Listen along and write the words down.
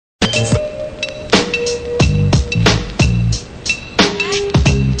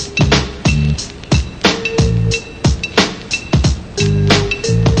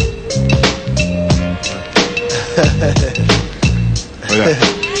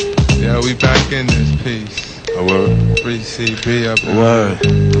we back in this piece. A word. Free CB up in Word.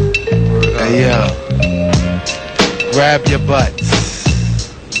 Hey yo, grab your butts.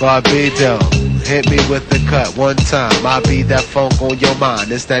 Bobbito, hit me with the cut one time. I be that funk on your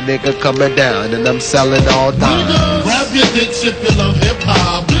mind. It's that nigga coming down and I'm selling all time. Grab your dicks if you love hip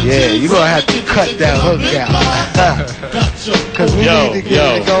hop. Yeah, you gonna have to cut that hook out. Cause we need to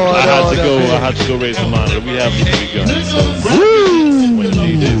get it going I on. had to go raise the monitor. We haven't begun. So when the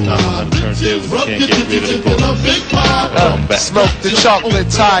DJ's not on the turntable, we can't get rid of the book. Smoke the chocolate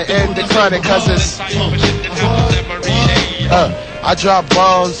tie and the chronic cousins. I drop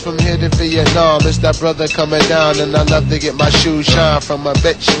bombs from here to Vietnam. It's that brother coming down, and I love to get my shoes shine from a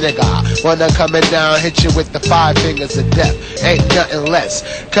bitch nigga. When I'm coming down, hit you with the 5 fingers of death. Ain't nothing less.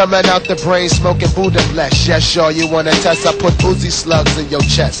 Coming out the brain, smoking Buddha flesh. Yes, sure, you wanna test? I put Uzi slugs in your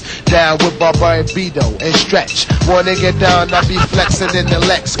chest. Down with Bobbito and stretch. Wanna get down? I be flexing in the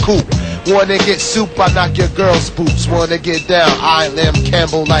Lex coupe. Wanna get soup? I knock your girl's boots. Wanna get down? I am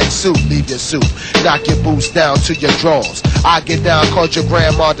Campbell like soup. Leave your soup. Knock your boots down to your drawers. I get down, cause your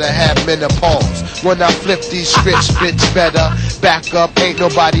grandma to have menopause. When I flip these scripts, bitch better back up. Ain't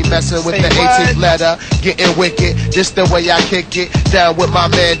nobody messing with the 18th letter. Getting wicked, just the way I kick it. Down with my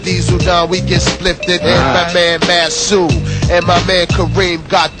man Diesel, down we get splifted. And my man Masu and my man Kareem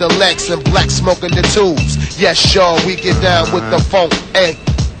got the Lex and Black smoking the tubes. Yes, sure, we get down with the funk and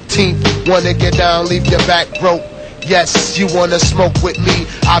wanna get down, leave your back broke. Yes, you wanna smoke with me?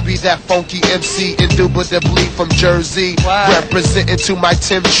 I be that funky MC, indubitably from Jersey. Representing to my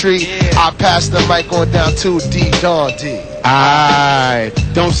Tim Tree. I pass the mic on down to D Don D. Aight,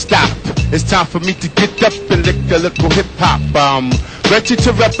 don't stop. It's time for me to get up and lick a little hip hop. Ready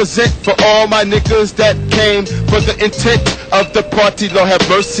to represent for all my niggas that came for the intent of the party. Lord have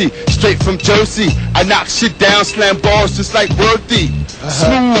mercy, straight from Jersey. I knock shit down, slam balls just like Worthy.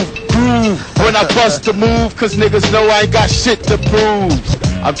 Smooth groove when I bust the move, cause niggas know I ain't got shit to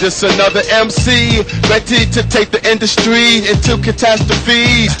prove. I'm just another MC, ready to take the industry into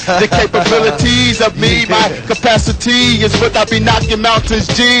catastrophes. The capabilities of me, my capacity is what I be knocking mountains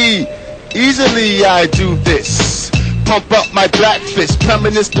G. Easily I do this. Pump up my black fist,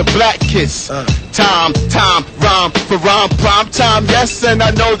 feminist the black kiss. Time, rhyme for rhyme, prime time, yes, and I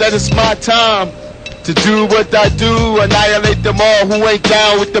know that it's my time to do what I do, annihilate them all who ain't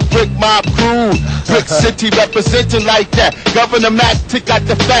down with the brick mob crew. Brick City representing like that. Governor Mac, got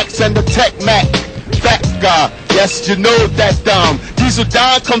the facts and the tech Mac. Fat guy, yes, you know that dumb. Diesel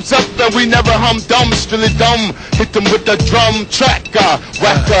Don comes up and we never hum dumb, really dumb. Hit them with the drum track,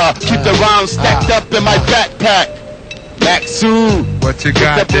 whacker. Keep the rhymes stacked up in my backpack. Masu, what you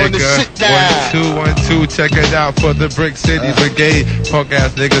got, nigga? 1, 2, 1, 2, check it out for the Brick City Brigade. Punk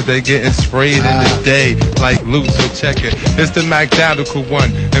ass niggas, they getting sprayed in the day like loot, so check it. It's the MacDadical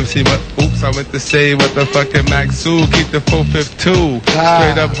one. MC, what? Oops, I went to say what the fucking Masu. Keep the 452.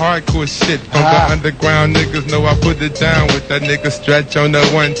 Straight up hardcore shit. From the underground niggas know I put it down with that nigga stretch on the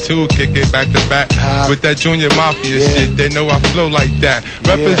 1, 2. Kick it back to back with that Junior Mafia shit. They know I flow like that.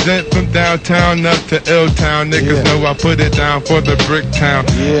 Represent from downtown up to Ill-Town. Niggas know I put it down for the Brick Town.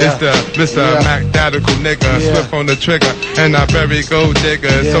 It's the Mr. MacDadical nigga. Slip on the trigger and I bury gold digger.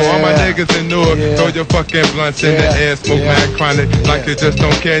 So all my niggas in Newark, throw your fucking blunts in the air, smoke mad chronic like you just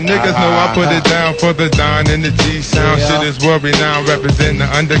don't care. Niggas know I put it down for the Don and the G sound. Shit is worry now, representing the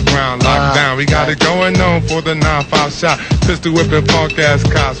underground. Lockdown, we got it going on for the 9-5 shot. Pistol whipping punk ass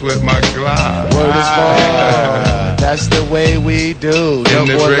cops with my Glock. That's the way we do. Yo,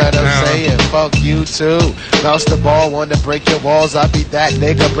 boy, let them say it. Fuck you too. Bounce the ball, wanna break your walls. I be that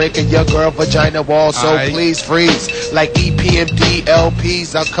nigga breaking your girl vagina wall. So please freeze. Like EPMD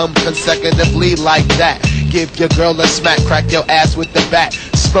LPs, I'll come consecutively like that. Give your girl a smack, crack your ass with the bat.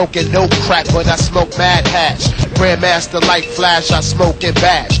 Smoking no crack, but I smoke mad hash. Grandmaster like Flash, I smoke and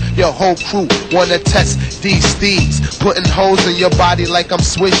bash. Your whole crew wanna test these steeds. Putting holes in your body like I'm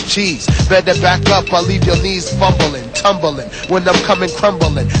Swiss cheese. Better back up, I'll leave your knees fumbling, tumbling. When I'm coming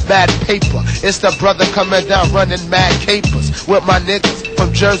crumbling, mad paper. It's the brother coming down running mad capers. With my niggas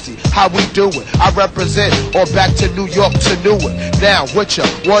from Jersey, how we do it? I represent or back to New York to Newark. Now, what ya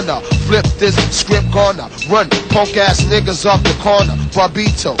wanna flip this script gonna run punk ass niggas off the corner.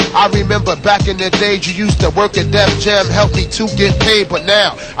 Bobbito, I remember back in the days you used to work at Def Jam, help me to get paid, but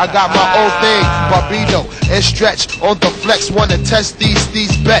now I got my own thing. Bobbito and Stretch on the flex, wanna test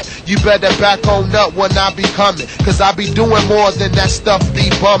these bet. You better back on up when I be coming, cause I be doing more than that stuff be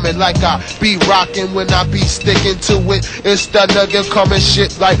bumming. Like I be rocking when I be sticking to it. It's the nugget coming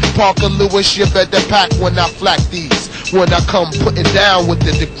shit like Parker Lewis. You better pack when I flack these. When I come putting down with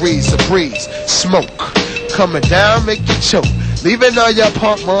the degrees of breeze. Smoke coming down, make you choke. Leaving all your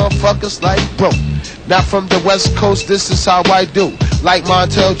punk motherfuckers like broke. Not from the West Coast, this is how I do. Like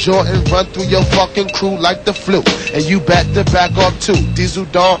Montel Jordan, run through your fucking crew like the flu. And you bet to back off too. Diesel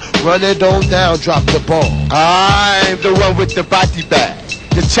Dawn, run it on down, drop the ball. I'm the one with the body bag,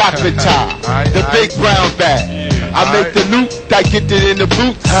 the chocolate tie, the big brown bag. I make the loot, I get it in the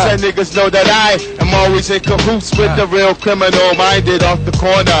boots. And niggas know that I am always in cahoots with the real criminal minded off the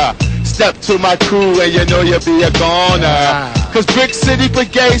corner. Step to my crew and you know you'll be a goner. Cause Brick City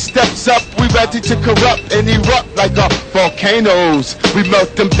Brigade steps up, we ready to corrupt and erupt like volcanoes. We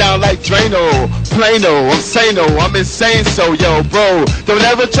melt them down like Drano, Plano, I'm sano, I'm insane, so yo bro, don't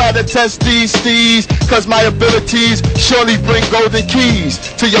ever try to test these steeds, cause my abilities surely bring golden keys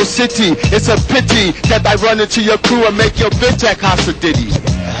to your city. It's a pity that I run into your crew and make your bitch act hostility.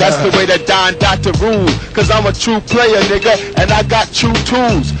 That's the way that Don Dr. rule, cause I'm a true player, nigga, and I got true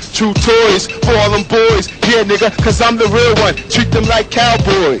tools, true toys for all them boys, yeah, nigga, cause I'm the real one, treat them like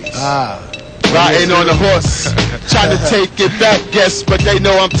cowboys. Riding on a horse, trying to take it back, yes, but they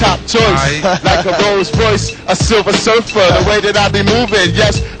know I'm top choice. Like a Rolls Royce, a Silver Surfer, the way that I be moving,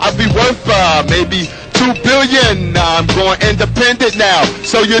 yes, I be worth maybe 2 billion. I'm going independent now,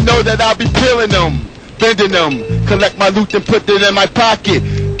 so you know that I'll be peeling them, bending them, collect my loot and put it in my pocket.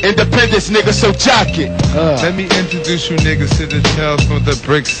 Independence, nigga, so jock it. Let me introduce you niggas to the tales from the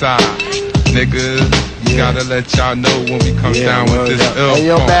brick side. Niggas, gotta let y'all know when we come down with this ill Hey,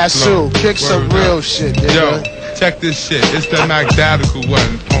 yo, funk Masu, flow. kick some real shit, nigga. Yo, check this shit. It's the Magdadical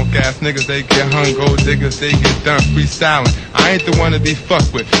one. Punk ass niggas, they get hung. Gold diggers, they get done. Freestyling. I ain't the one to be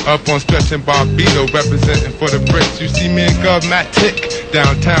fucked with. Up on stretching Bobbito, representing for the bricks. You see me and Gov Matt Tick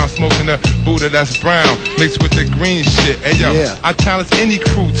downtown smoking a Buddha that's brown mixed with the green shit. Hey yo, I challenge any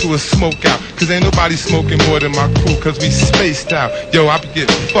crew to a smoke out, cause ain't nobody smoking more than my crew, cause we spaced out. Yo, I be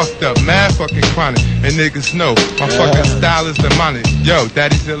getting fucked up, mad fucking chronic, and niggas know my fucking style is demonic. Yo,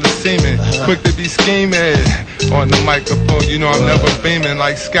 daddy's still a seaman, quick to be scheming on the microphone. You know I'm never beaming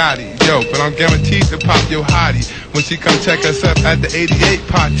like Scotty. Yo, but I'm guaranteed to pop your hottie when she come check us up at the 88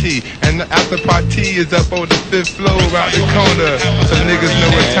 party, and the after party is up on the 5th floor around the corner. So niggas know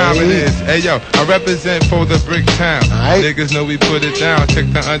what time it is. Hey yo, I represent for the brick town. Niggas know we put it down.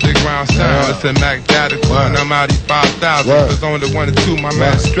 Check the underground sound. It's a Magdadical and I'm out 5,000. Cause on the 1 and 2, my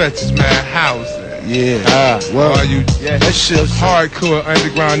man Stretch is mad housing. Are you that shit's hardcore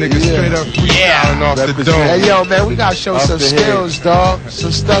underground niggas straight up freestyling off the dome. Hey yo, man, we gotta show some skills, dog.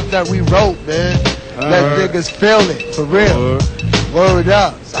 Some stuff that we wrote, man. Let niggas feel it, for real. Word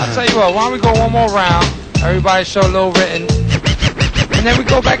up. So I'll tell you what, why don't we go one more round? Everybody show a little written, and then we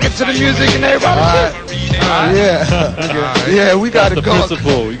go back into the music and everybody. Yeah, we gotta go.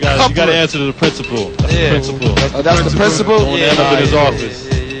 Principle. You gotta answer to the principle. That's the principle. Oh, that's the principle? Don't end up in his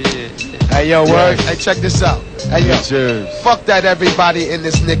office. Hey yo, word. Hey, check this out. Hey yo, fuck that everybody in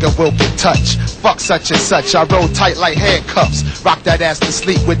this nigga will get touched. Fuck such and such, I roll tight like handcuffs. Rock that ass to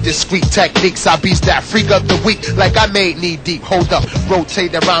sleep with discreet techniques. I beast that freak of the week like I made knee deep. Hold up,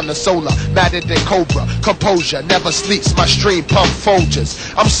 rotate around the solar, madder than Cobra. Composure never sleeps, my stream pump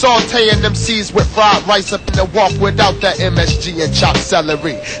Folgers. I'm sauteing them seeds with fried rice up in the walk without that MSG and chopped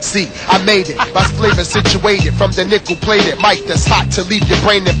celery. See, I made it, my flavor situated from the nickel plated mic that's hot to leave your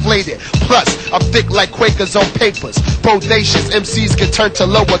brain inflated. Plus, I'm thick like Quakers on papers. Bodacious MCs can turn to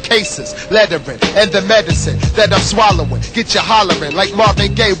lower cases. Lettering and the medicine that I'm swallowing. Get you hollering like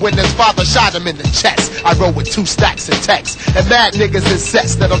Marvin Gaye when his father shot him in the chest. I roll with 2 stacks of text and mad niggas in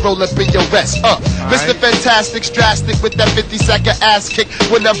sets that'll roll up in your rest. Mr. Fantastic, drastic with that 50-second ass kick.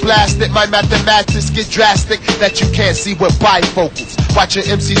 When I'm blasted, my mathematics get drastic that you can't see with bifocals. Watch your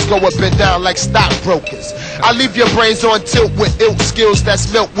MCs go up and down like stockbrokers. I leave your brains on tilt with ilk skills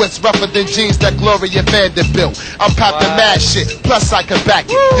that's milk what's rougher than jeans that Gloria Vanderbilt. I'm popping mad shit, plus I can back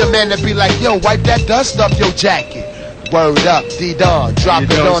it. Your man to be like, yo, wipe that dust off your jacket. Word up, D-Don, drop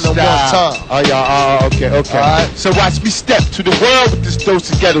it on them 1 time. Okay. So watch me step to the world with this dose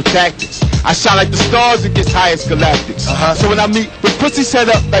of ghetto tactics. I shine like the stars against highest galactics. So when I meet with pussy set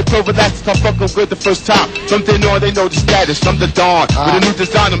up like prophylactics, I fuck them good the first time. From then on, they know the status. I'm the Dawn with a new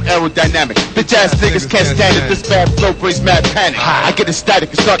design, I'm aerodynamic. Bitch ass niggas can't stand it. This bad flow brings mad panic. I get ecstatic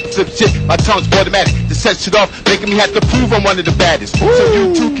and start to flip shit. My tongue's automatic to set shit off, making me have to prove I'm one of the baddest. So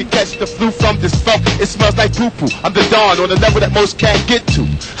you too can catch the flu from this funk. It smells like poo-poo. I'm the Dawn on a level that most can't get to.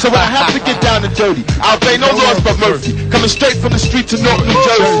 So when I have to get down and dirty, I'll obey no laws but mercy. Coming straight from the street to North New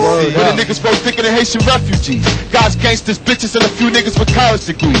Jersey, where the niggas both thinking of Haitian refugees. God's gangsters, bitches, and a few niggas with college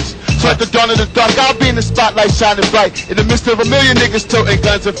degrees. Toward the dawn of the dark, I'll be in the spotlight shining bright. In the midst of a million niggas toting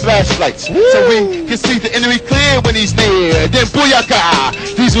guns and flashlights. So we can see the enemy clear when he's near. Then booyaka,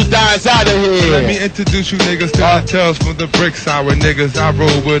 Diesel dies out of here. Let me introduce you niggas to the tales from the brick side. Where niggas I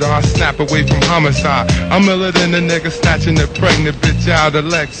roll with or I snap away from homicide. I'm iller than the nigga snatching the pregnant bitch out of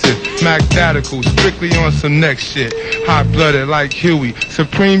Lexus. Magdatical, strictly on some next shit. Hot-blooded like Huey.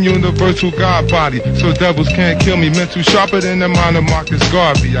 Supreme universal God body. So devils can't kill me. Mental sharper than the mind of Marcus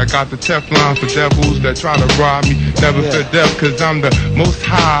Garvey. I got the Teflon for devils that try to rob me. Never for death cause I'm the most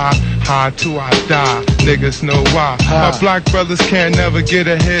high. High till I die. Niggas know why. My black brothers can't never get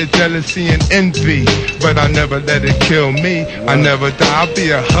ahead. Jealousy and envy. But I never let it kill me. I never die. I'll be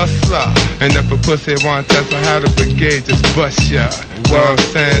a hustler. And if a pussy want test, I had a brigade just bust ya. What I'm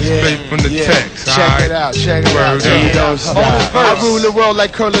saying, straight from the text. Check it out, check it out. I rule the world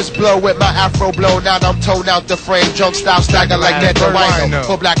like curlers blow with my afro blow. Now I'm toned out the frame, junk style stagger like that rhino.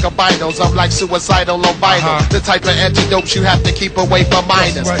 For black albinos, I'm like suicidal on vinyl. The type of antidotes you have to keep away from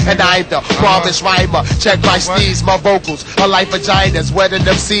minors. And I'm the promise rhymer. Check my sneeze, my vocals are like vaginas, wetter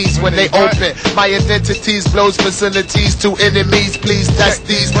them seas when they open. My identities blows facilities to enemies. Please test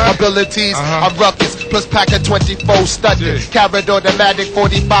these abilities. I'm ruckus, plus pack a 24 stunted. Carried automatic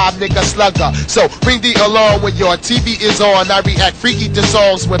 45 nigga slugger. So ring the alarm when your TV is on. I react freaky to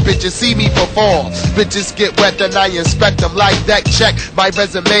songs when bitches see me perform. Bitches get wet and I inspect them like that. Check my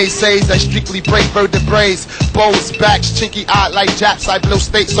resume says I strictly break vertebrae. Bows, backs, chinky eye like Japs. I blow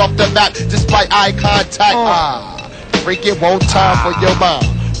states off the map despite eye contact. Freaking one time for your mom.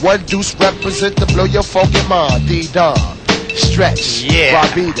 One deuce represent to blow your funky mind. D-Dog, Stretch,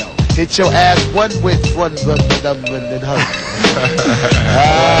 Bobbito. Hit your ass one with one and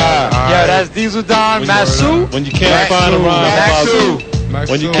Yo, that's Diesel Don, Masu. When you can't find a rhyme about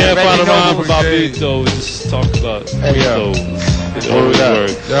when you can't find a rhyme about Bobbito, just talk about Bobbito. It always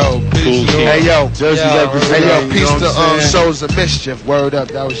works. Yo, peace. Cool. Hey yo, Jersey hey yo, peace to shows of mischief. Word up,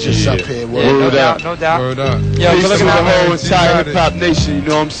 that was just up here. Word up, no doubt. Word up. Yo, Peace good to looking the out, whole man. entire hip hop nation, you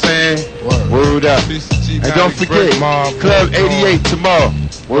know what I'm saying? Word up. And don't forget, Club 88 tomorrow.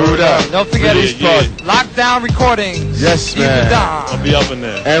 Word up. Don't forget Yeah, it. Lockdown Recordings. Yes, man. I'll be up in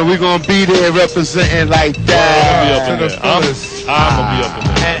there. And we're gonna be there representing like I'll be that. up in there. I'm gonna be up in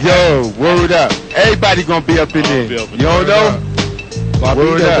there. Yo, word up. Everybody gonna be up in there. be up in You don't know?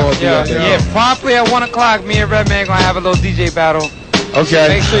 Word up. Yeah, promptly at 1 o'clock, me and Redman gonna have a little DJ battle. Okay.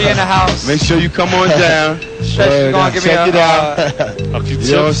 Make sure you're in the house. Make sure you come on down. Stretch is gonna give me Check it out. I'll keep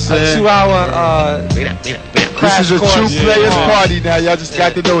You know what I'm a saying? 2-hour This is a course. true players party now. Y'all just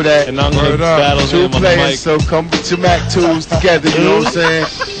got to know that. And I'm gonna battle True him on the players, mic. so come with your Mac tools together, you know what I'm saying?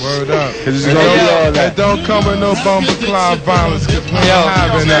 Word up. Cause it's gonna be all And that. don't come with no bumper cloud violence, cause we ain't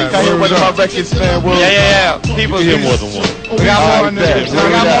having that. I hear one Word of my up. records, man. Word Yeah. People Hear more than one. We got All more, right, we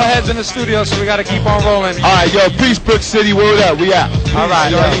got more heads in the studio, so we gotta keep on rolling. Alright, yo, peace, Brick City, word up, we out. All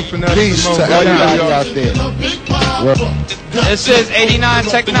right, peace to everybody out there. This is 89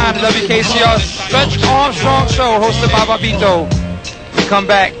 Tech 9, the WKCR Stretch Armstrong Show, hosted by Bobbito. We come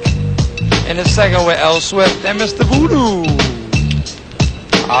back in a second with L Swift and Mr. Voodoo.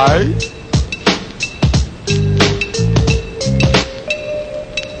 Alright.